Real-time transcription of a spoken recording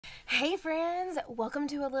Hey friends, welcome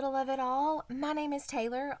to A Little of It All. My name is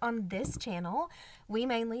Taylor. On this channel, we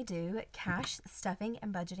mainly do cash stuffing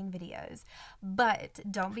and budgeting videos. But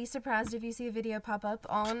don't be surprised if you see a video pop up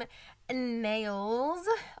on nails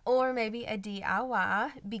or maybe a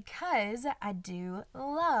DIY, because I do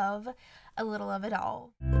love a little of it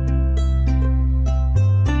all.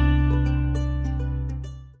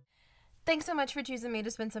 Thanks so much for choosing me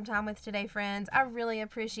to spend some time with today, friends. I really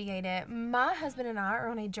appreciate it. My husband and I are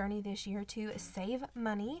on a journey this year to save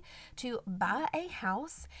money to buy a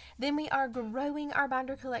house. Then we are growing our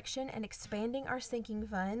binder collection and expanding our sinking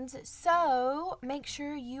funds. So make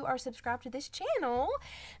sure you are subscribed to this channel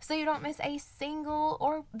so you don't miss a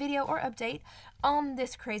single video or update on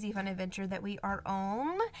this crazy fun adventure that we are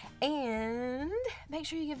on. And make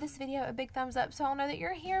sure you give this video a big thumbs up so I'll know that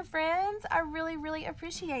you're here, friends. I really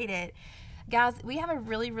appreciate it. Guys, we have a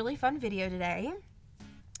really fun video today.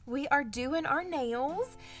 We are doing our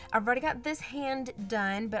nails. I've already got this hand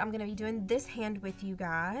done, but I'm going to be doing this hand with you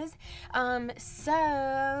guys.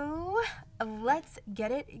 So let's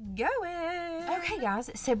get it going. Okay, guys,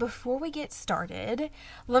 so before we get started,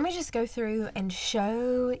 let me just go through and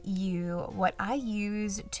show you what I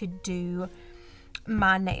use to do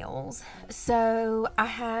my nails. So I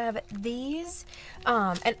have these,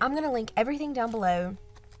 and I'm going to link everything down below.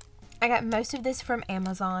 I got most of this from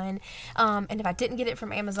Amazon, and if I didn't get it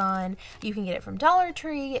from Amazon, you can get it from Dollar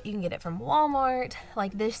Tree, you can get it from Walmart.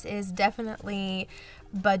 Like, this is definitely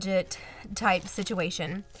budget type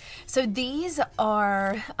situation. So these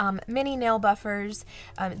are mini nail buffers.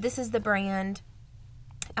 This is the brand.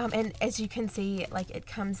 And as you can see, like, it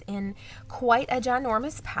comes in quite a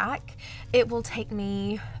ginormous pack. It will take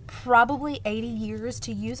me probably 80 years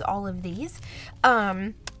to use all of these.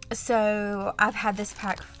 So I've had this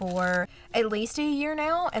pack for at least a year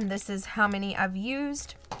now, and this is how many I've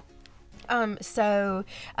used. This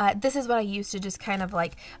is what I use to just kind of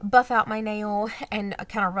like buff out my nail and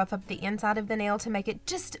kind of rough up the inside of the nail to make it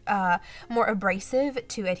just more abrasive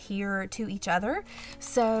to adhere to each other.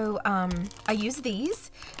 So I use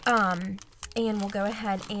these, and we'll go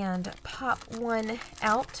ahead and pop one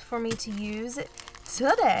out for me to use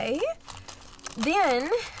today. Then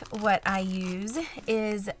what I use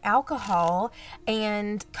is alcohol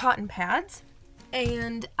and cotton pads,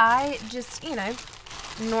 and I just, you know,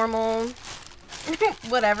 normal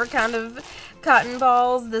whatever kind of cotton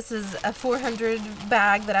balls. This is a 400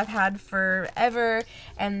 bag that I've had forever,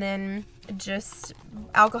 and then just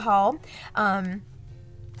alcohol, and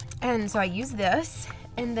so I use this.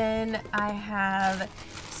 And then I have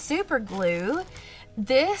super glue.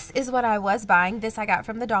 This is what I was buying. This I got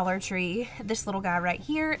from the Dollar Tree, this little guy right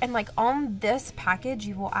here. And like on this package,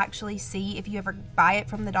 you will actually see, if you ever buy it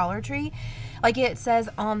from the Dollar Tree, like it says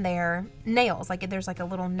on there, nails. Like there's like a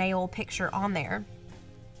little nail picture on there.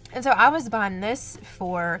 And so I was buying this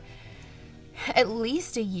for at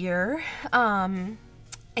least a year. And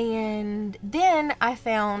then I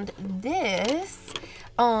found this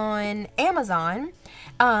on Amazon.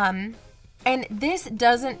 And this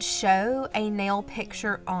doesn't show a nail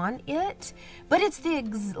picture on it, but it's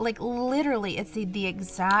literally it's the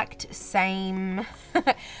exact same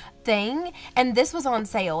thing. And this was on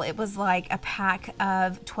sale. It was like a pack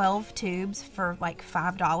of 12 tubes for like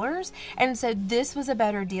 $5. And so this was a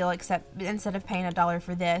better deal, except instead of paying $1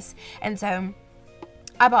 for this. And so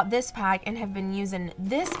I bought this pack and have been using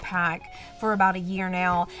this pack for about a year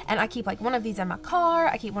now, and I keep like one of these in my car,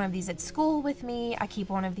 I keep one of these at school with me, I keep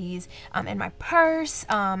one of these in my purse,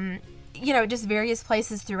 you know, just various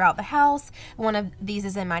places throughout the house. One of these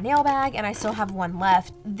is in my nail bag, and I still have one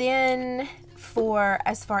left. Then for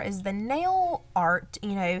as far as the nail art,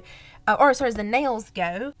 you know, or as far as the nails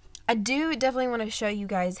go, I do definitely want to show you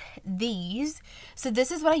guys these. So this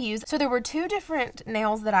is what I use. So there were two different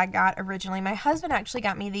nails that I got originally. My husband actually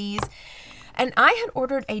got me these, and I had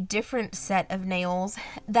ordered a different set of nails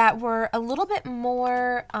that were a little bit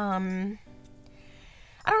more, I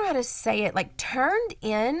don't know how to say it, like turned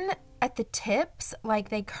in at the tips, like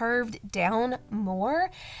they curved down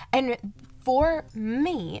more. And for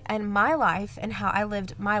me and my life and how I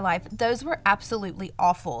lived my life, those were absolutely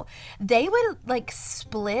awful. They would like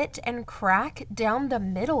split and crack down the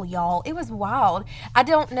middle, y'all. It was wild. I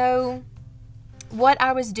don't know what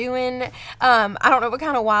I was doing. I don't know what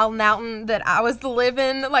kind of wild mountain that I was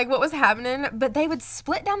living, like what was happening, but they would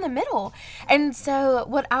split down the middle. And so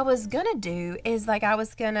what I was gonna do is like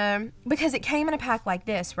because it came in a pack like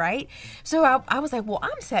this, right? So I was like, well,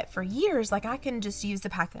 I'm set for years. Like I can just use the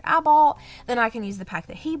pack that I bought, then I can use the pack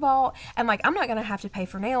that he bought, and like I'm not gonna have to pay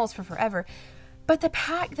for nails for forever. But the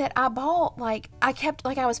pack that I bought, like, I kept,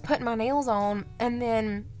 like, I was putting my nails on, and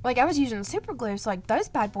then, like, I was using super glue, so, like, those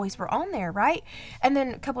bad boys were on there, right? And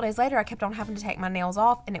then a couple days later, I kept on having to take my nails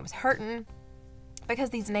off, and it was hurting, because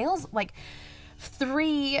these nails, like,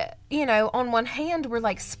 3, you know, on one hand were,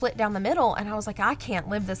 like, split down the middle, and I was like, I can't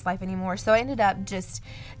live this life anymore. So I ended up just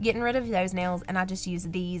getting rid of those nails, and I just use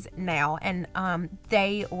these now, and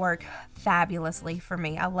they work fabulously for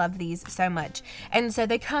me. I love these so much. And so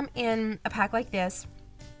they come in a pack like this,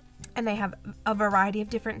 and they have a variety of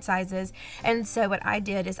different sizes. And so what I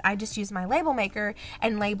did is I just used my label maker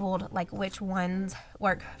and labeled, like, which ones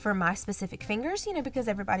work for my specific fingers, you know, because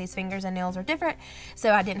everybody's fingers and nails are different.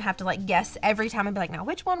 So I didn't have to, like, guess every time and be like, now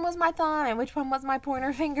which one was my thumb and which one was my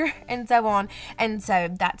pointer finger, and so on. And so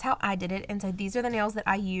that's how I did it. And so these are the nails that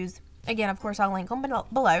I use. Again, of course, I'll link them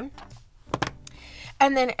below.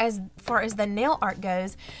 And then as far as the nail art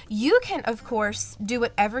goes, you can, of course, do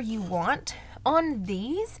whatever you want on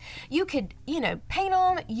these. You could, you know, paint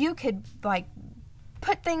them. You could, like,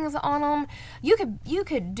 put things on them. You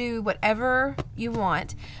could do whatever you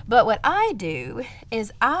want. But what I do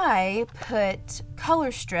is I put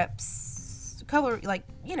color strips, like,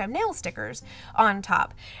 you know, nail stickers on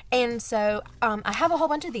top. And so I have a whole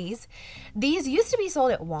bunch of these. These used to be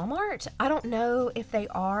sold at Walmart. I don't know if they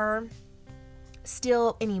are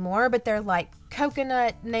still anymore, but they're like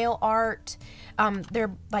coconut nail art. They're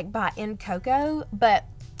like by In Coco, but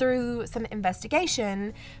through some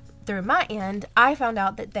investigation through my end, I found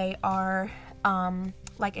out that they are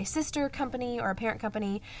like a sister company or a parent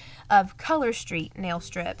company of Color Street nail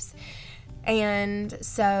strips. And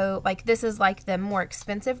so, like, this is like the more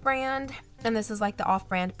expensive brand, and this is like the off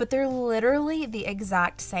brand, but they're literally the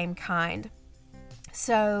exact same kind.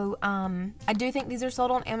 So I do think these are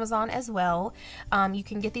sold on Amazon as well. You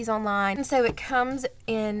can get these online. And so it comes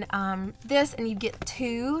in this, and you get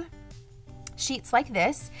 2 sheets like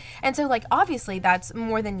this. And so, like, obviously that's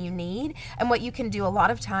more than you need. And what you can do a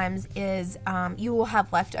lot of times is you will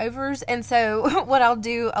have leftovers. And so what I'll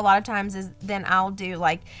do a lot of times is then I'll do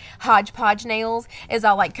like hodgepodge nails, is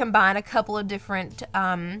I'll like combine a couple of different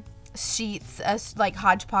sheets, like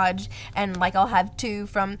hodgepodge, and like I'll have 2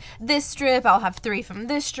 from this strip, I'll have 3 from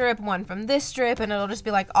this strip, 1 from this strip, and it'll just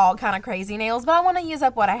be like all kind of crazy nails. But I want to use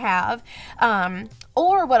up what I have.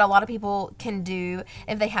 Or what a lot of people can do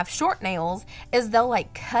if they have short nails is they'll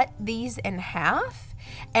like cut these in half,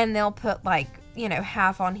 and they'll put, like, you know,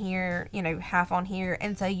 half on here, you know, half on here,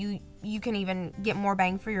 and so you can even get more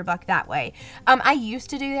bang for your buck that way. I used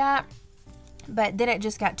to do that, but then it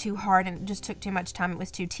just got too hard and it just took too much time. It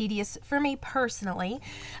was too tedious for me personally.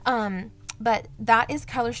 But that is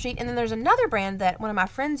Color Street. And then there's another brand that one of my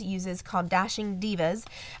friends uses called Dashing Divas,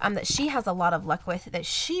 that she has a lot of luck with, that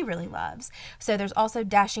she really loves. So there's also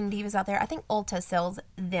Dashing Divas out there. I think Ulta sells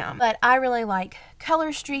them. But I really like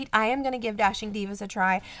Color Street. I am going to give Dashing Divas a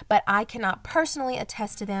try, but I cannot personally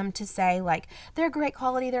attest to them to say, like, they're great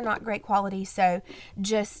quality, they're not great quality. So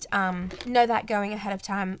just know that going ahead of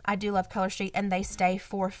time. I do love Color Street, and they stay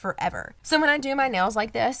for forever. So when I do my nails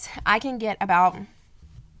like this, I can get about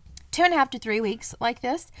 2.5 to 3 weeks like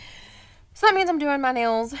this. So that means I'm doing my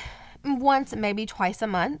nails once, maybe twice a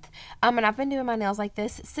month. And I've been doing my nails like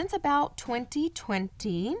this since about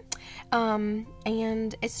 2020.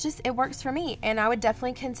 And it's just, it works for me. And I would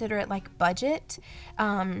definitely consider it like budget,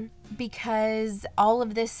 because all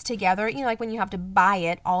of this together, you know, like when you have to buy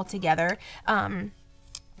it all together,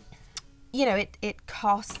 you know, it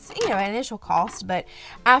costs, you know, an initial cost, but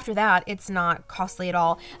after that, it's not costly at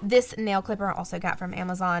all. This nail clipper I also got from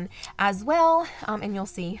Amazon as well, and you'll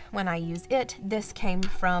see when I use it. This came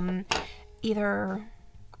from either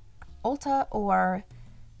Ulta or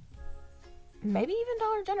maybe even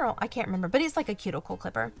Dollar General. I can't remember, but it's like a cuticle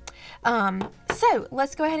clipper. So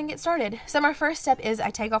let's go ahead and get started. So my first step is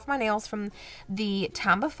I take off my nails from the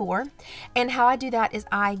time before, and how I do that is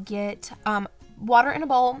I get water in a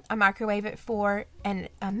bowl, I microwave it for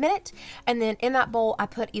a minute, and then in that bowl I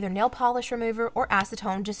put either nail polish remover or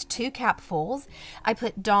acetone, just 2 capfuls. I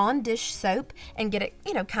put Dawn dish soap and get it,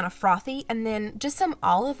 you know, kind of frothy, and then just some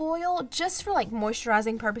olive oil just for like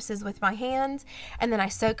moisturizing purposes with my hands, and then I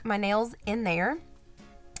soak my nails in there.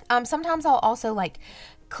 Sometimes I'll also like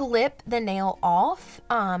clip the nail off,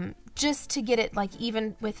 just to get it like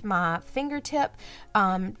even with my fingertip,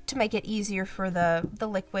 to make it easier for the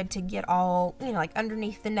liquid to get all, you know, like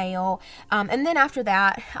underneath the nail. And then after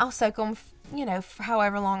that, I'll soak them, you know, for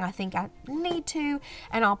however long I think I need to,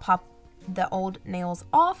 and I'll pop the old nails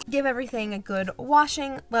off, give everything a good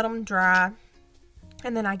washing, let them dry,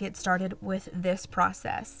 and then I get started with this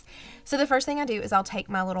process. So the first thing I do is I'll take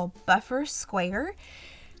my little buffer square,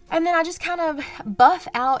 And then I just kind of buff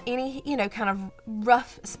out any, you know, kind of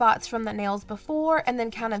rough spots from the nails before, and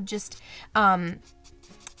then kind of just,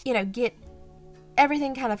 you know, get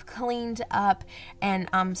everything kind of cleaned up and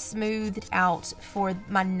smoothed out for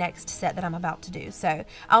my next set that I'm about to do. So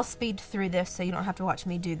I'll speed through this so you don't have to watch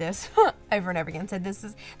me do this over and over again. So this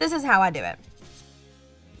is how I do it.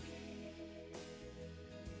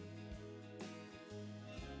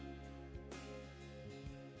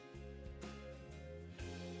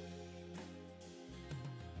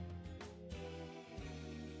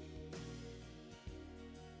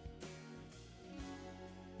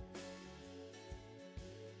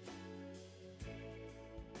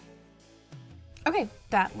 Okay,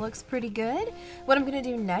 that looks pretty good. What I'm going to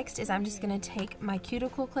do next is I'm just going to take my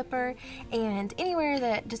cuticle clipper, and anywhere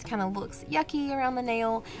that just kind of looks yucky around the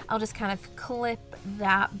nail, I'll just kind of clip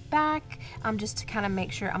that back, just to kind of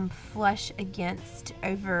make sure I'm flush against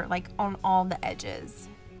over, like on all the edges.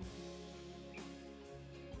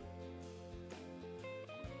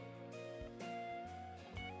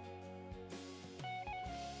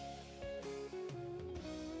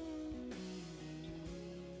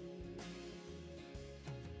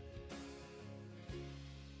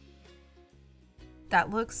 That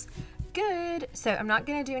looks good. So I'm not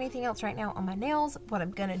going to do anything else right now on my nails. What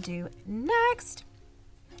I'm going to do next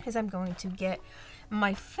is I'm going to get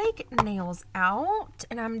my fake nails out,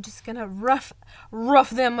 and I'm just going to rough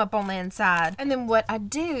them up on the inside. And then what I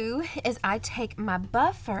do is I take my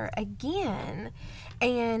buffer again,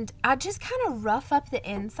 and I just kind of rough up the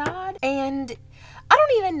inside. And I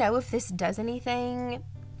don't even know if this does anything.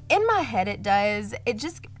 In my head it does. It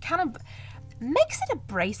just kind of makes it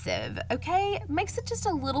abrasive, okay? Makes it just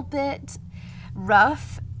a little bit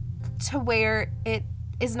rough to where it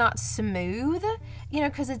is not smooth, you know,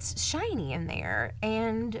 because it's shiny in there.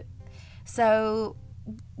 And so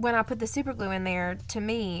when I put the super glue in there, to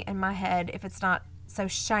me, in my head, if it's not so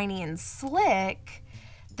shiny and slick,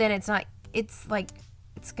 then it's like it's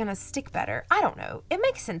gonna stick better. I don't know. It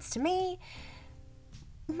makes sense to me.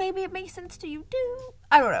 Maybe it makes sense to you too.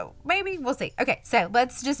 I don't know. Maybe. We'll see. Okay, so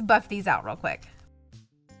let's just buff these out real quick.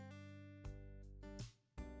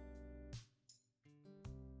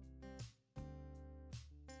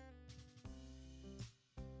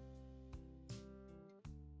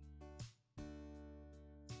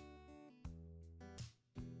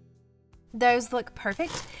 Those look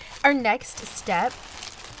perfect. Our next step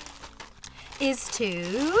is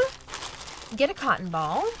to get a cotton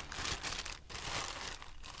ball.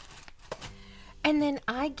 And then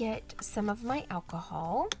I get some of my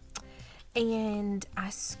alcohol, and I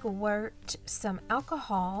squirt some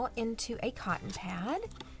alcohol into a cotton pad,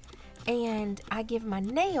 and I give my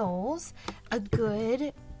nails a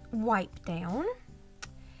good wipe down.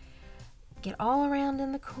 Get all around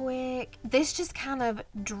in the quick. This just kind of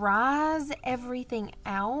dries everything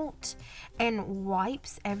out and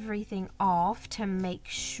wipes everything off to make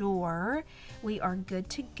sure we are good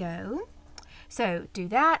to go. So do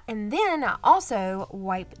that, and then I also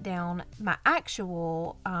wipe down my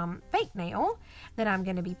actual fake nail that I'm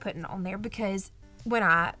going to be putting on there, because when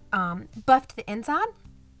I buffed the inside,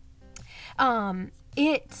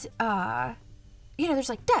 you know, there's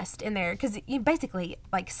like dust in there because you basically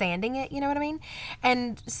like sanding it, you know what I mean?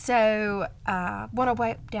 And so want to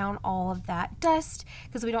wipe down all of that dust,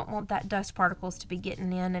 because we don't want that dust particles to be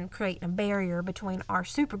getting in and creating a barrier between our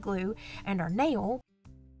super glue and our nail.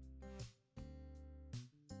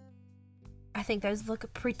 I think those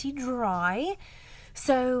look pretty dry.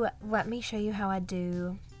 So let me show you how I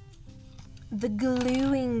do the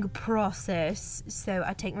gluing process. So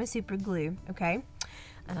I take my super glue, okay?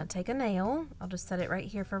 And I take a nail. I'll just set it right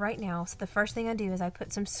here for right now. So the first thing I do is I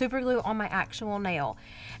put some super glue on my actual nail.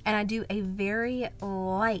 And I do a very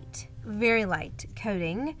light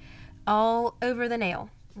coating all over the nail,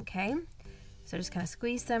 okay? So just kind of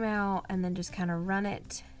squeeze some out and then just kind of run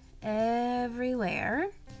it everywhere.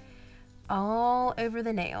 All over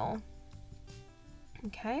the nail.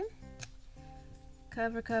 Okay.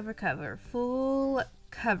 Cover, cover, cover. Full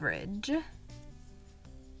coverage.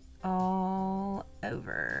 All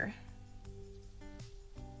over.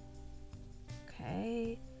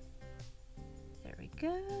 Okay. There we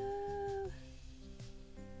go.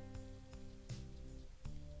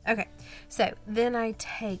 Okay. So then I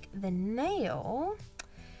take the nail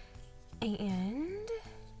and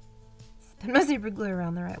spin my super glue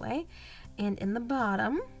around the right way. And in the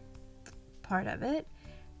bottom part of it,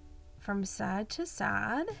 from side to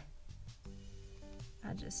side,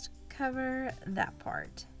 I just cover that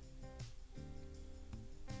part.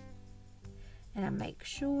 And I make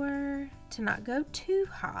sure to not go too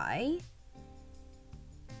high.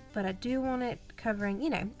 but I do want it covering, you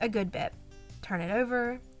know, a good bit. Turn it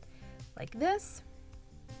over like this.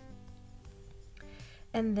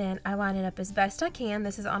 And then I line it up as best I can.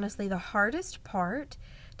 This is honestly the hardest part,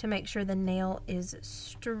 to make sure the nail is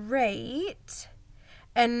straight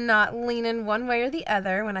and not leaning one way or the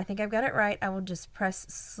other. When I think I've got it right, I will just press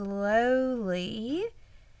slowly.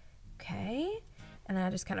 Okay. And then I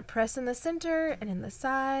just kind of press in the center and in the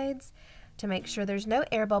sides to make sure there's no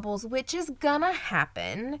air bubbles, which is gonna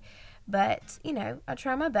happen. But, you know, I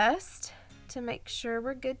try my best to make sure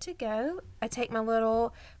we're good to go. I take my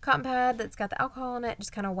little cotton pad that's got the alcohol in it,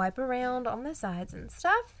 just kind of wipe around on the sides and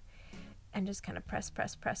stuff, and just kind of press,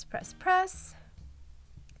 press, press, press, press.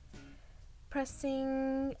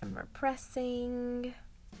 Pressing and repressing.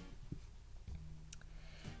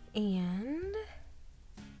 And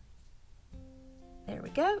there we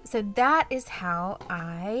go. So that is how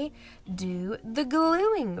I do the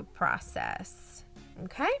gluing process.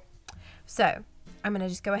 Okay? So I'm going to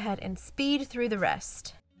just go ahead and speed through the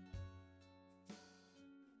rest.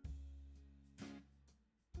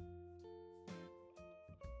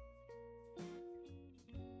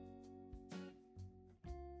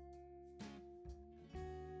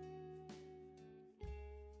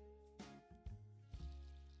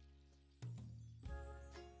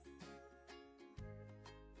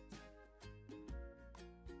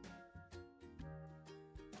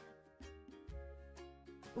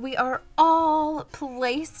 We are all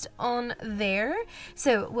placed on there.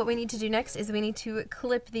 So what we need to do next is we need to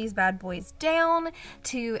clip these bad boys down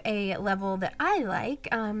to a level that I like.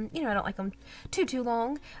 You know, I don't like them too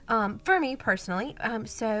long, for me personally.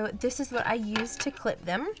 So this is what I use to clip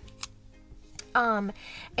them. I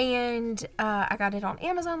got it on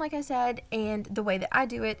Amazon, like I said, and the way that I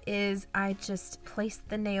do it is I just place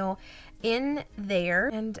the nail in there,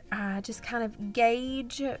 and I just kind of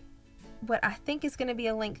gauge what I think is going to be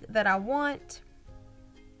a length that I want,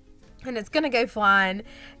 and it's going to go flying,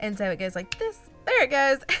 and so it goes like this. There it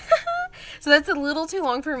goes. So that's a little too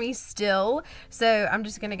long for me still, so I'm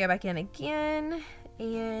just going to go back in again,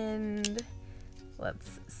 and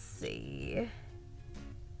let's see,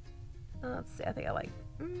 I think I like,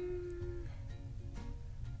 let's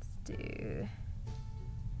do,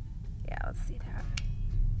 yeah, let's see that.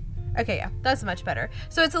 Okay, yeah, that's much better.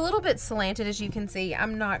 So it's a little bit slanted, as you can see.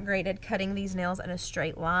 I'm not great at cutting these nails in a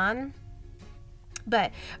straight line,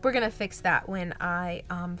 but we're gonna fix that when I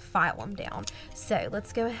file them down. So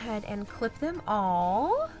let's go ahead and clip them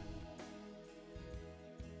all.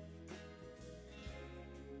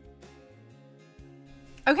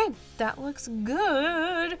 Okay, that looks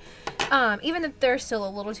good. Even if they're still a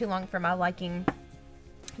little too long for my liking,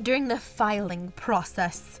 during the filing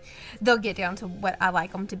process, they'll get down to what I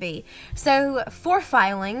like them to be. So for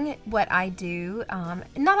filing, what I do,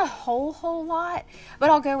 not a whole lot, but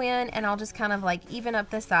I'll go in and I'll just kind of like even up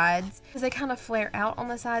the sides, because they kind of flare out on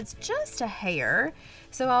the sides just a hair.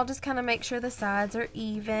 So I'll just kind of make sure the sides are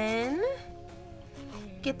even.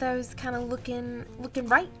 Get those kind of looking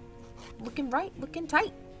right, looking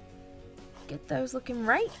tight. Get those looking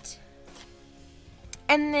right.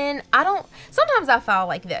 And then sometimes I file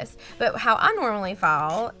like this, but how I normally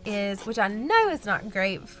file is, which I know is not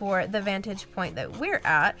great for the vantage point that we're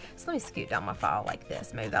at, so let me scoot down my file like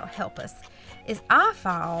this, maybe that'll help us, is I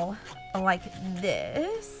file like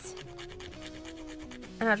this,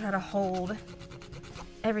 and I try to hold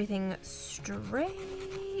everything straight.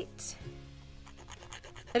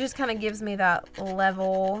 It just kind of gives me that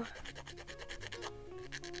level,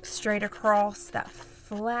 straight across, that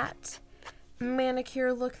flat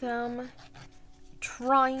manicure look that I'm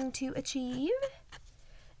trying to achieve.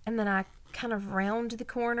 And then I kind of round the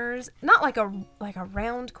corners, not like a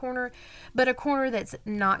round corner, but a corner that's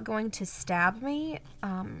not going to stab me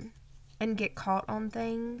and get caught on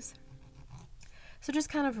things. So just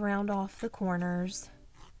kind of round off the corners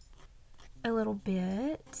a little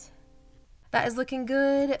bit. That is looking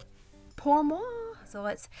good pour moi. So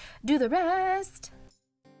let's do the rest.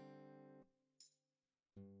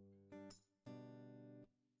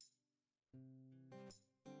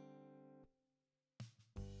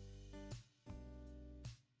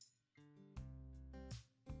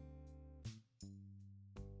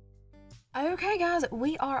 Okay guys,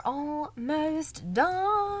 we are almost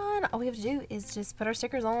done. All we have to do is just put our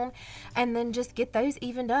stickers on and then just get those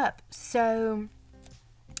evened up. So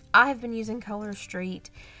I've been using Color Street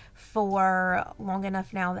for long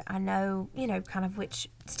enough now that I know, you know, kind of which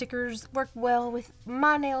stickers work well with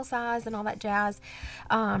my nail size and all that jazz.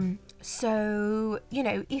 So, you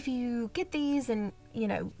know, if you get these and, you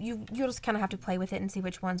know, you'll just kind of have to play with it and see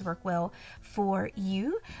which ones work well for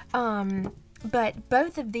you. but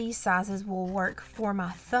both of these sizes will work for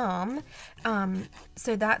my thumb.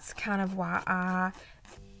 So that's kind of why I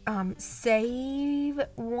save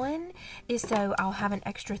one, is so I'll have an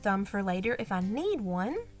extra thumb for later if I need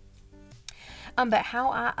one. But how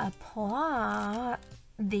I apply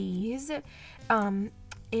these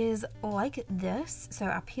is like this. So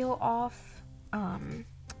I peel off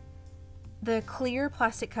the clear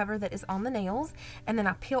plastic cover that is on the nails, and then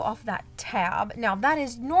I peel off that tab. Now that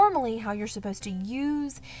is normally how you're supposed to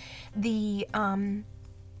use the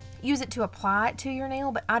use it to apply it to your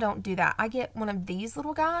nail, but I don't do that. I get one of these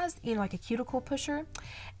little guys, you know, like a cuticle pusher,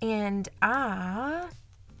 and I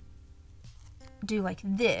do like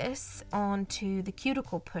this onto the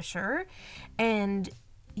cuticle pusher and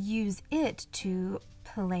use it to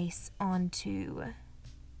place onto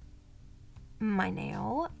my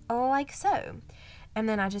nail like so. And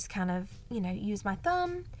then I just kind of, you know, use my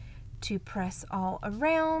thumb to press all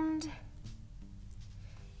around,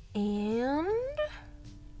 and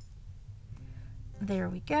there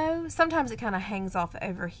we go. Sometimes it kind of hangs off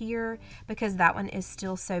over here because that one is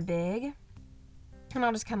still so big. And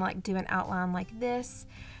I'll just kind of like do an outline like this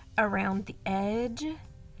around the edge.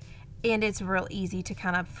 And it's real easy to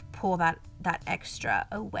kind of pull that extra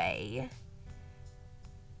away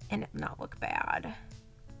and it not look bad.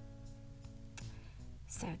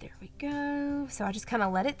 So there we go. So I just kind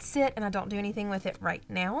of let it sit and I don't do anything with it right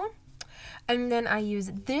now. And then I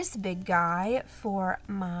use this big guy for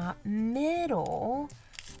my middle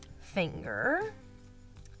finger.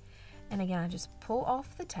 And again, I just pull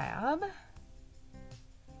off the tab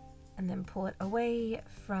and then pull it away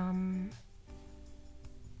from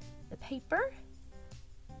the paper.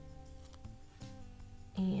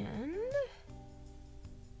 And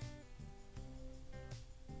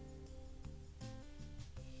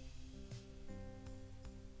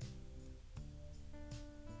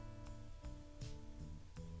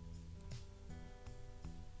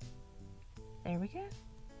there we go.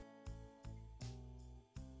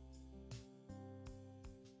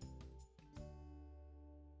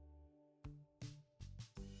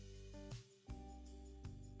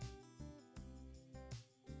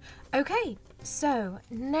 Okay, so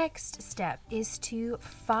next step is to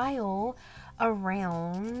file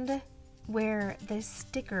around where the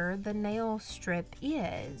sticker, the nail strip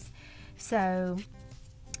is. So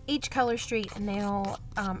each Color Street nail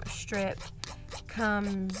strip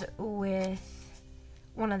comes with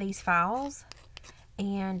one of these files,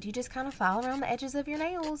 and you just kind of file around the edges of your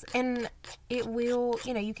nails, and it will,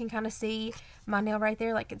 you know, you can kind of see my nail right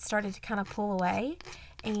there, like it started to kind of pull away.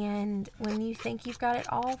 And when you think you've got it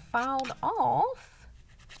all filed off,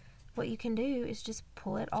 what you can do is just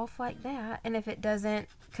pull it off like that. And if it doesn't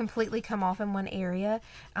completely come off in one area,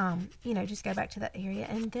 you know, just go back to that area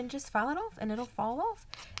and then just file it off and it'll fall off.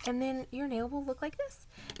 And then your nail will look like this.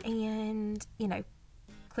 And, you know,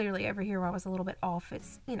 clearly over here where I was a little bit off,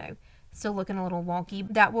 it's, you know, still looking a little wonky.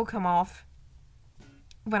 That will come off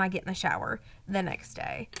when I get in the shower the next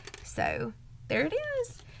day. So there it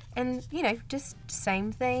is. And, you know, just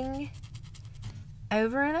same thing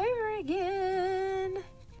over and over again.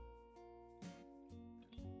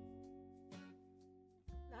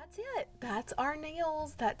 That's it. That's our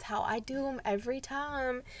nails. That's how I do them every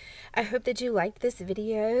time. I hope that you liked this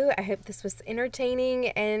video. I hope this was entertaining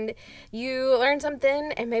and you learned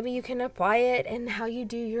something and maybe you can apply it in how you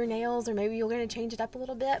do your nails, or maybe you're going to change it up a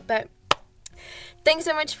little bit. But thanks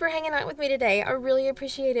so much for hanging out with me today. I really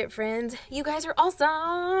appreciate it, friends. You guys are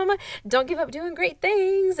awesome. Don't give up doing great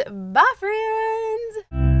things. Bye, friends.